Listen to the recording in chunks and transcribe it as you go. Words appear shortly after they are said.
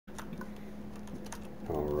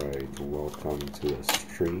Alright, welcome to the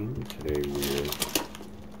stream. Today we're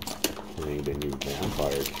playing the new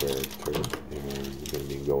vampire character, and we're going to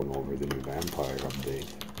be going over the new vampire update,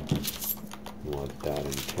 what that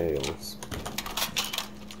entails.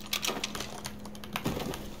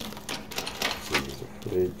 So here's the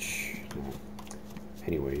footage.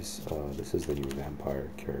 Anyways, this is the new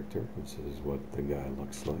vampire character. This is what the guy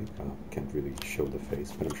looks like. Can't really show the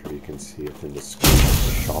face, but I'm sure you can see it in the screen,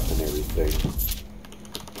 the shop and everything.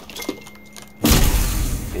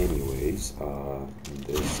 Anyways,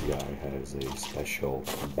 this guy has a special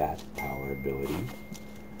bat power ability,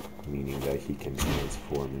 meaning that he can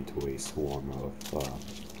transform into a swarm of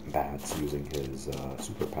bats using his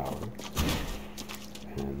superpower.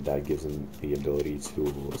 And that gives him the ability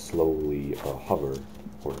to slowly hover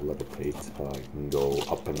or levitate. He can go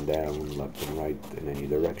up and down, left and right, in any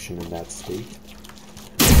direction in that state.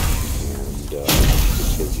 And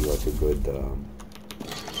it gives you like a good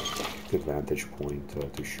vantage point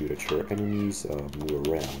to shoot at your enemies, move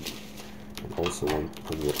around. And also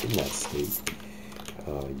when you're in that state,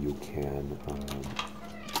 you can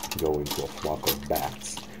go into a flock of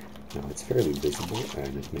bats. Now it's fairly visible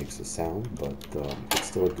and it makes a sound, but it's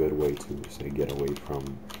still a good way to, say, get away from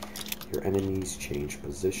your enemies, change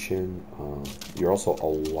position. You're also a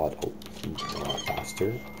lot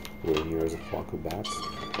faster when you're as a flock of bats.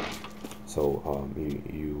 So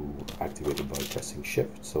you activate it by pressing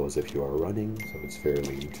shift, so as if you are running, so it's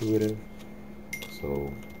fairly intuitive.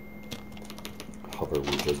 So hover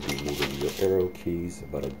will just be moving your arrow keys,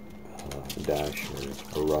 but a dash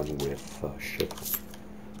or a run with shift,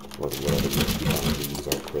 or whatever the boundaries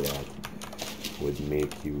are for that, would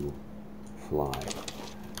make you fly.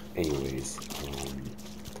 Anyways,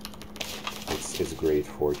 it's great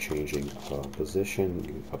for changing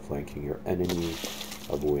position, flanking your enemy,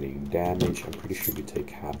 avoiding damage. I'm pretty sure you take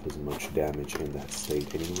half as much damage in that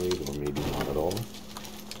state anyways, or maybe not at all.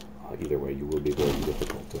 Either way, you will be very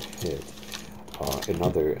difficult to hit.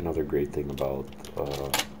 Another great thing about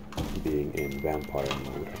being in vampire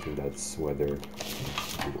mode, I think that's whether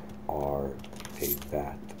you are a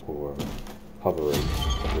bat or hovering.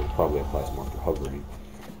 It probably applies more to hovering,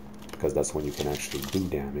 because that's when you can actually do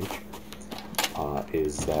damage.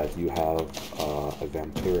 Is that you have a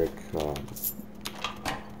vampiric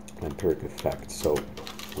effect. So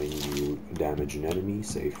when you damage an enemy,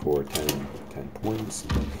 say for 10 points,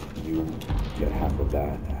 you get half of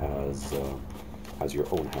that as your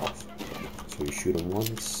own health. So you shoot him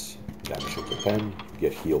once, damage him for 10, you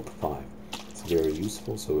get healed 5. It's very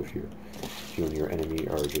useful. So if you and your enemy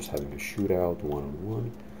are just having a shootout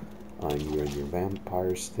one-on-one, and you're in your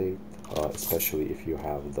vampire state, especially if you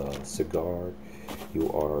have the cigar,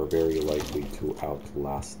 you are very likely to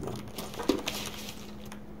outlast them.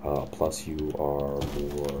 Plus you are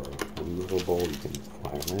more maneuverable, you can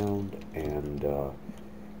fly around, and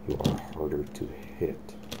you are harder to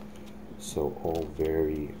hit. So all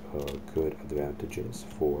very good advantages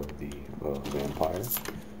for the vampire.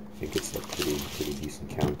 I think it's a pretty decent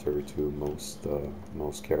counter to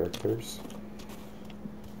most characters.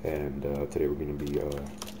 And today we're going to be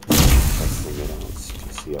testing it out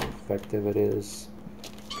to see how effective it is.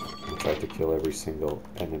 We'll try to kill every single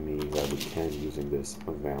enemy that we can using this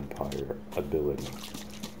vampire ability.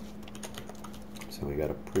 So we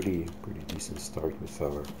got a pretty decent start with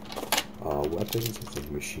our weapons. I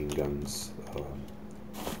think machine guns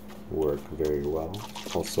work very well.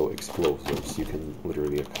 Also explosives. You can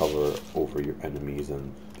literally cover over your enemies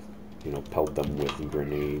and, you know, pelt them with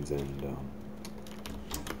grenades and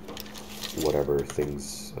whatever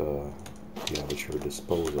things you have at your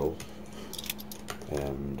disposal,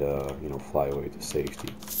 and you know, fly away to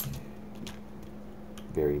safety.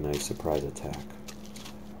 Very nice surprise attack.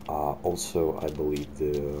 Also, I believe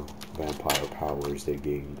the vampire powers, they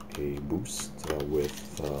gain a boost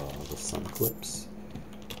with the sun clips.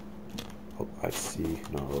 Oh, I see.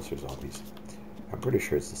 No, those are zombies. I'm pretty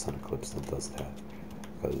sure it's the sun clips that does that,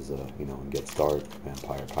 because you know, it gets dark,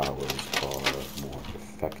 vampire powers are more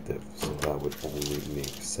effective, so that would only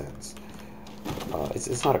make sense.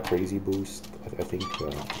 It's not a crazy boost. I think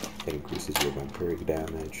it increases your vampiric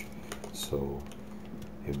damage. So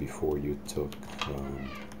before you took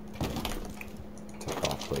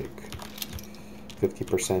off like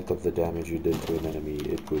 50% of the damage you did to an enemy,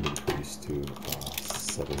 it would increase to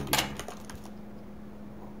 70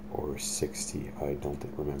 or 60. I don't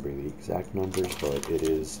remember the exact numbers, but it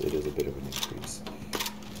is a bit of an increase.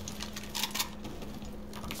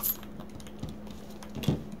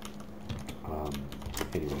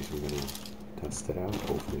 Anyways, we're gonna test it out.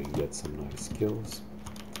 Hopefully we can get some nice kills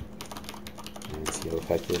and see how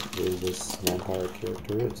effective this vampire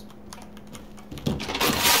character is.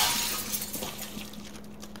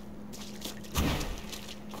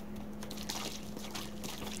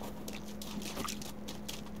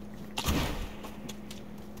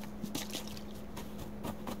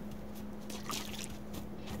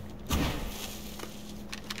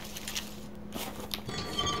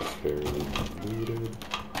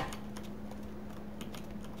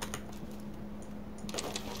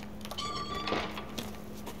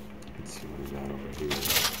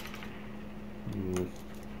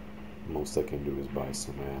 most I can do is buy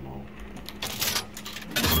some ammo.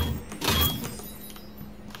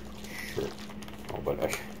 Sure. Oh, but I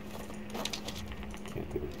can't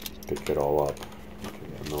even pick it all up. Okay,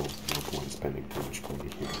 yeah, no point spending too much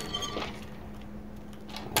money here.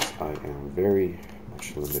 As I am very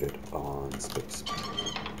much limited on space.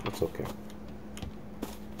 That's okay.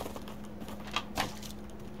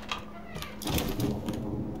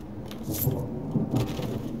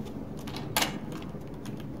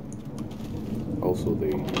 Also,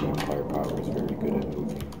 the firepower is very good at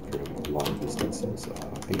moving fairly long distances. I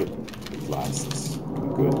think it lasts a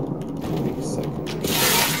good 20 seconds or so.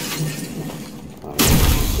 I don't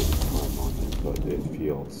know the time on it, but it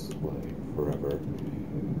feels like forever.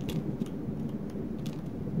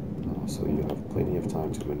 So you have plenty of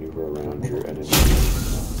time to maneuver around your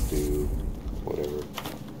enemies, do whatever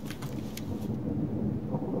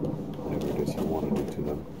it is you want to do to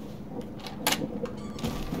them.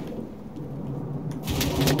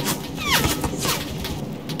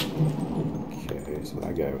 So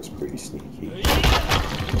that guy was pretty sneaky.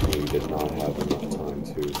 He did not have enough time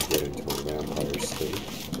to get into a vampire state,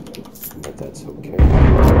 but that's okay.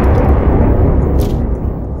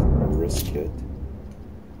 Risk it.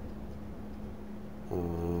 I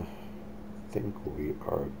think we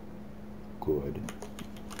are good.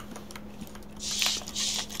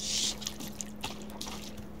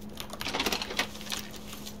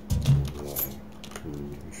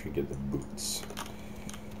 We should get the boots.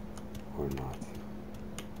 Or not.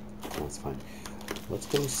 That's fine. Let's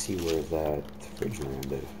go see where that fridge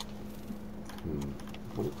landed.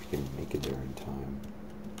 Wonder if we can make it there in time.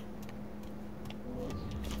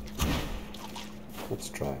 Let's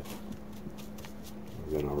try it.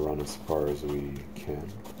 We're gonna run as far as we can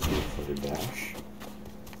for the dash.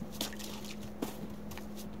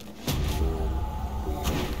 And we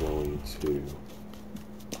are going to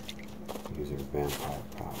use our vampire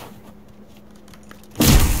power.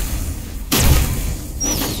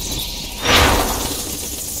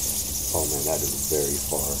 Oh man, that is very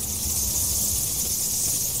far.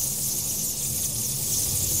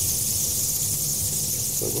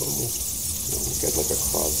 So we'll get like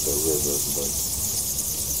across the river, but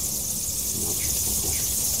I'm not sure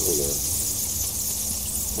further.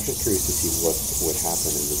 I'm just curious to see what would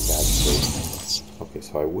happen in this bad state. Okay,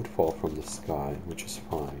 so I would fall from the sky, which is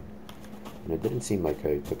fine. And it didn't seem like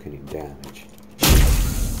I took any damage. I'm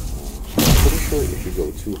pretty sure if you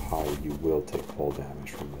go too high, you will take fall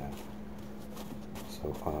damage from that.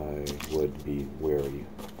 So I would be wary.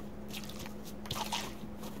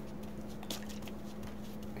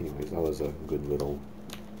 Anyways, that was a good little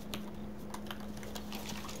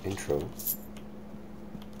intro.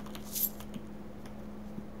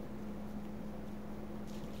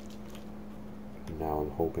 Now I'm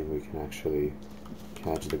hoping we can actually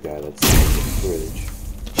catch the guy that's in the fridge.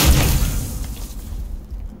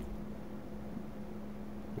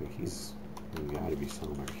 He's gotta be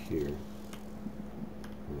somewhere here.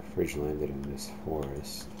 And the fridge landed in this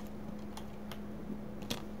forest.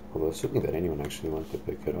 Although assuming that anyone actually went to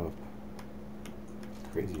pick it up.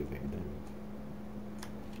 Crazy if they didn't.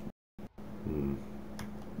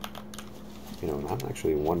 You know, and I'm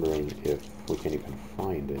actually wondering if we can even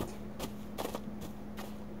find it.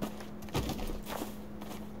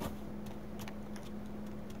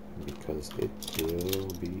 Because it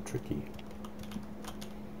will be tricky.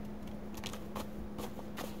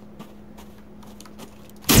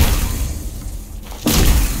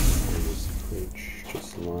 This fridge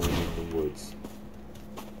just lying in the woods.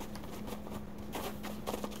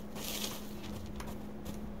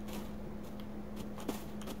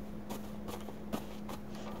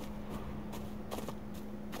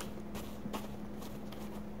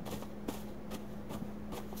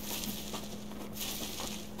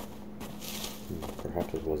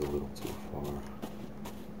 Perhaps it was a little too far.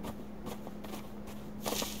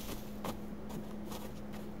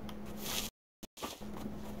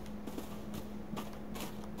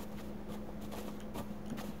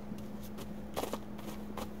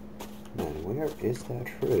 Man, where is that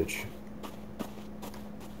fridge?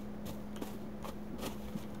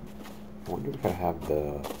 I wonder if I have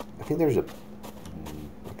the... I think there's a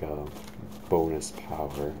like a bonus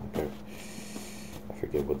power. Like I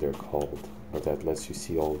forget what they're called. But that lets you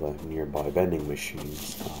see all the nearby vending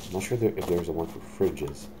machines. I'm not sure if there's a one for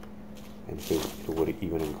fridges, and if it would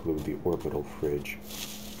even include the orbital fridge.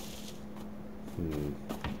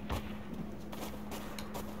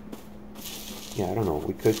 Yeah, I don't know.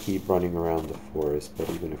 We could keep running around the forest, but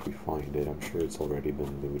even if we find it, I'm sure it's already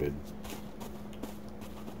been looted.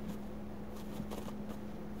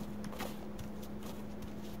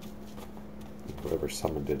 Whoever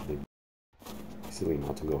summoned it, they silly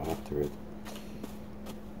not to go after it.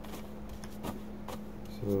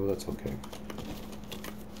 So that's okay.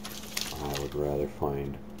 I would rather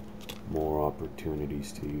find more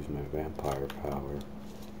opportunities to use my vampire power.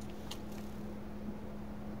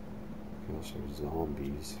 Also,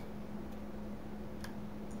 zombies.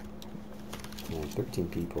 And 13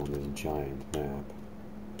 people on this giant map.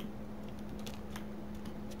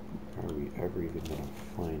 Are we ever even gonna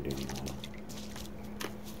find anyone?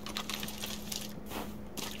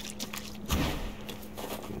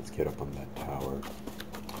 Okay, let's get up on that tower.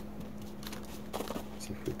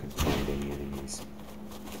 See if we can find any enemies.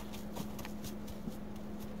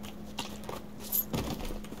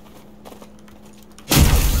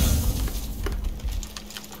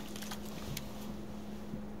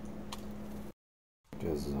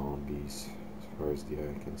 Just zombies, as far as the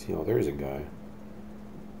eye can see. Oh, there's a guy.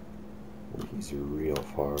 He's real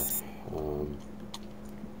far.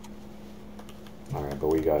 Alright, but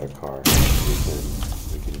we got a car.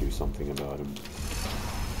 We can do something about him.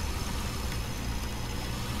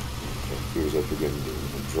 Okay, here's what we're going to do.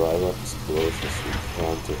 We're going to drive up as close as we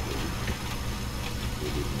can to him.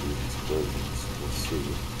 Maybe we can use explosions. We'll see.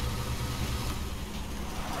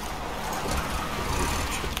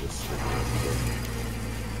 Check this thing out.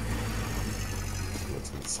 See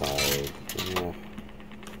what's inside.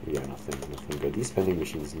 Yeah, nothing good. These vending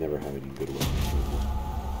machines never have any good weapons.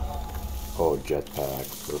 Oh, jetpack,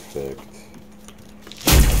 perfect.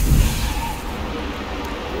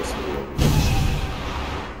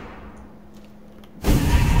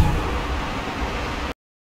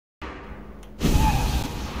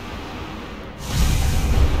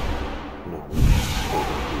 No, I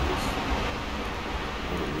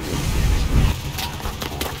don't need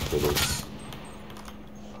it for this.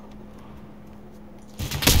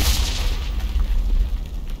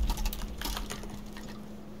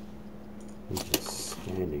 He's just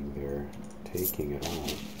standing there, taking it all.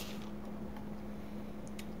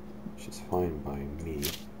 Which is fine by me.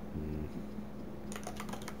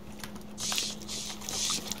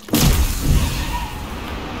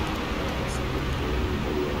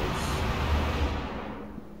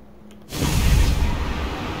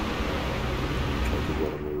 Try to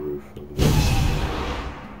get on the roof of this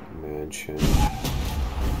mansion.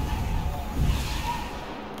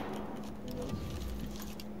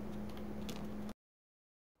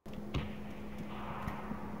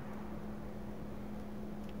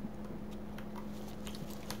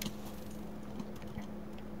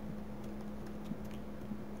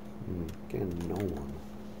 Again, no one.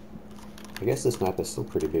 I guess this map is still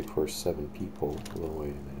pretty big for 7 people. Although,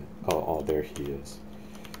 wait a minute. Oh, there he is.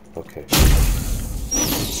 Okay.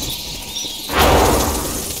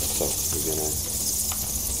 So, we're gonna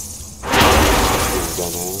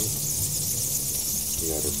gun out. We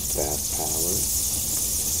got our bat power.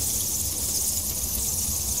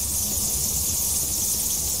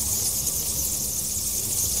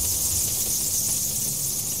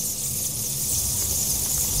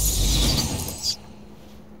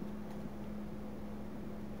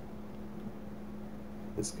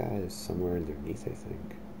 This guy is somewhere underneath, I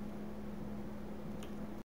think.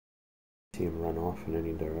 See him run off in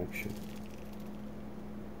any direction.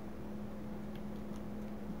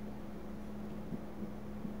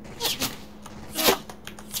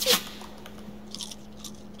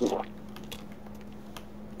 Is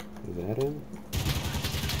that him?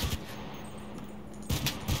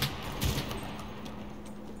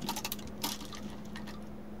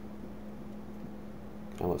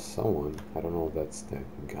 That was someone. I don't know if that's the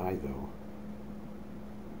guy though.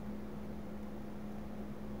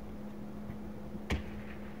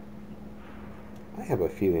 I have a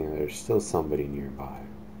feeling there's still somebody nearby.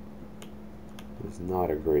 It's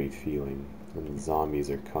not a great feeling when the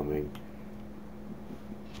zombies are coming.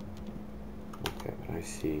 Okay, but I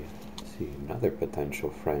see another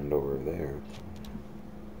potential friend over there.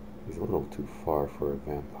 He's a little too far for a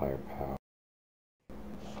vampire power.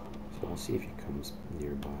 So I'll see if he comes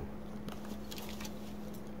nearby.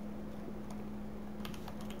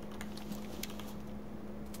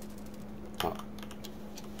 Oh.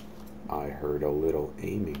 I heard a little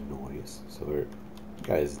aiming noise, so the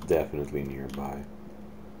guy is definitely nearby.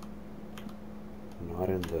 Not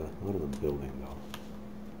in the building though.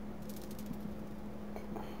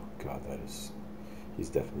 Oh God, he's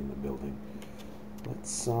definitely in the building.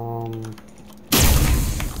 Let's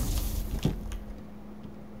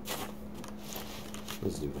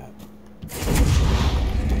let's do that.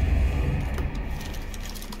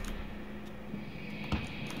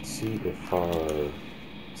 See if our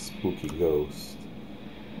spooky ghost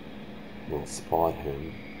will spot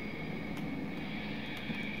him.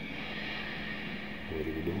 What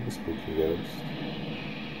are you doing, spooky ghost?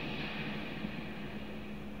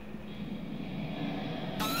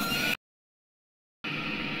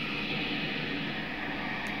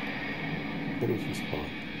 What did he spot?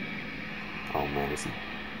 Oh man, is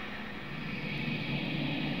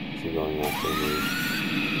he going after me?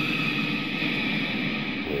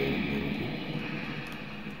 Wait a minute.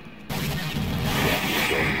 Yeah, he's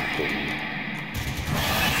going after me.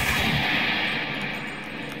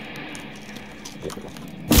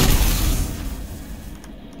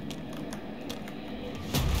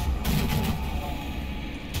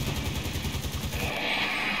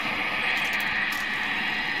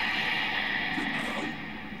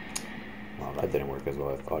 Well, that didn't work as well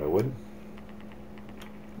as I thought it would.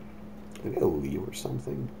 Did they leave or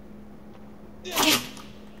something?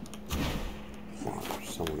 Wow, there's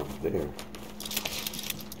someone up there.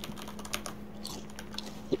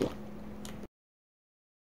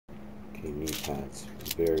 Okay, knee pads.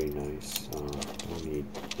 Very nice. I don't need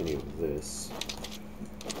any of this.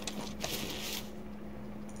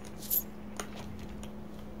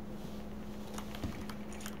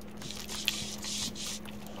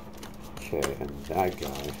 Okay, and that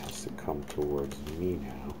guy has to come towards me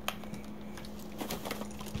now.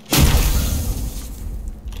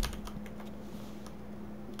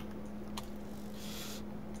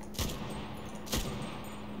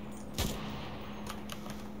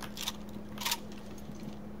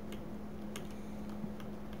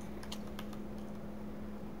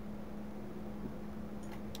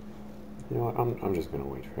 You know what? I'm just gonna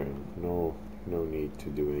wait for him. No need to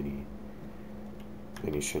do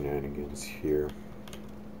any shenanigans here.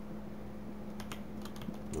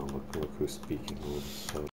 No, look who's speaking all of a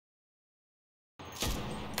sudden.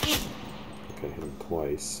 Okay, hit him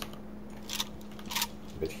twice.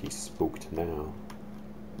 But he's spooked now.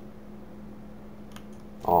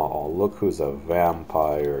 Oh, look who's a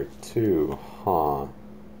vampire too, huh?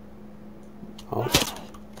 Oh.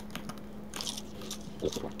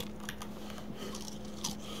 Okay.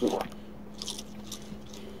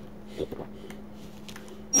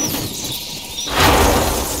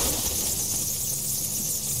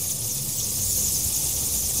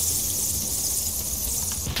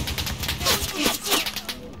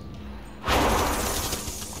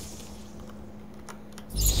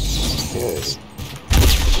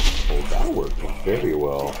 Oh, that worked very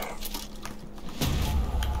well.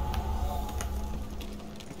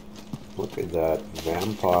 Look at that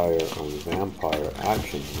vampire on vampire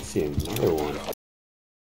action. You see another one.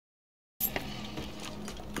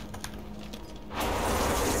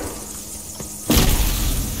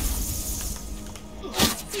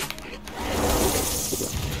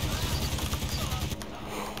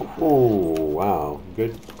 Oh wow,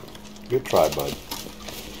 good try, bud.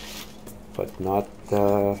 But not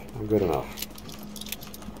good enough.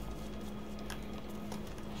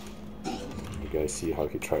 You guys see how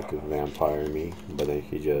he tried to vampire me, but then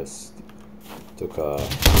he just took an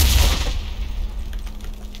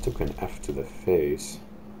F to the face.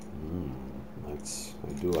 I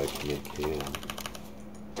do like to make him.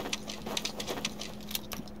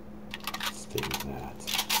 Let's take that.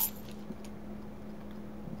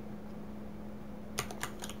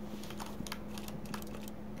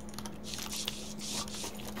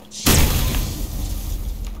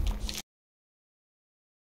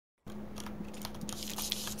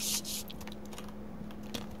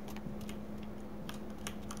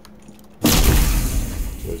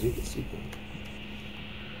 As you can see them.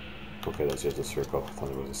 Okay, that's just a circle. I thought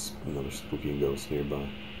there was another spooky ghost nearby.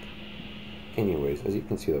 Anyways, as you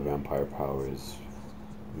can see, the vampire power is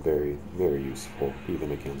very, very useful,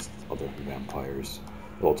 even against other vampires.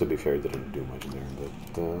 Well, to be fair, it didn't do much there,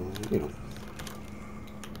 but, you know,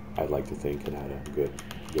 I'd like to think it had a good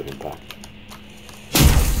impact.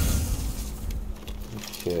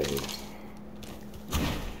 Okay.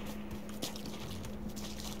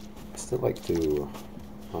 I still like to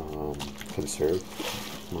conserve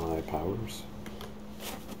my powers.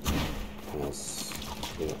 As,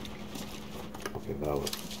 yeah. Okay, that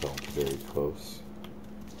felt very close.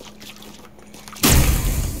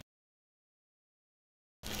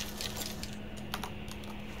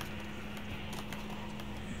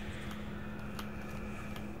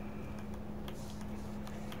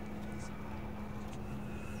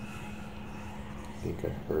 I think I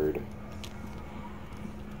heard.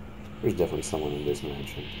 There's definitely someone in this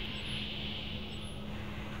mansion.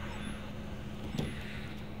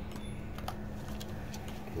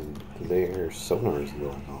 And their sonar is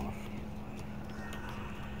going off.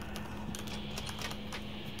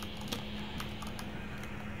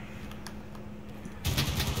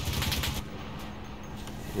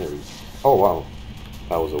 There we go. Oh wow.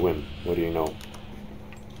 That was a win. What do you know?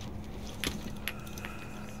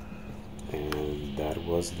 And that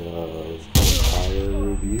was the entire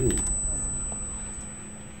review.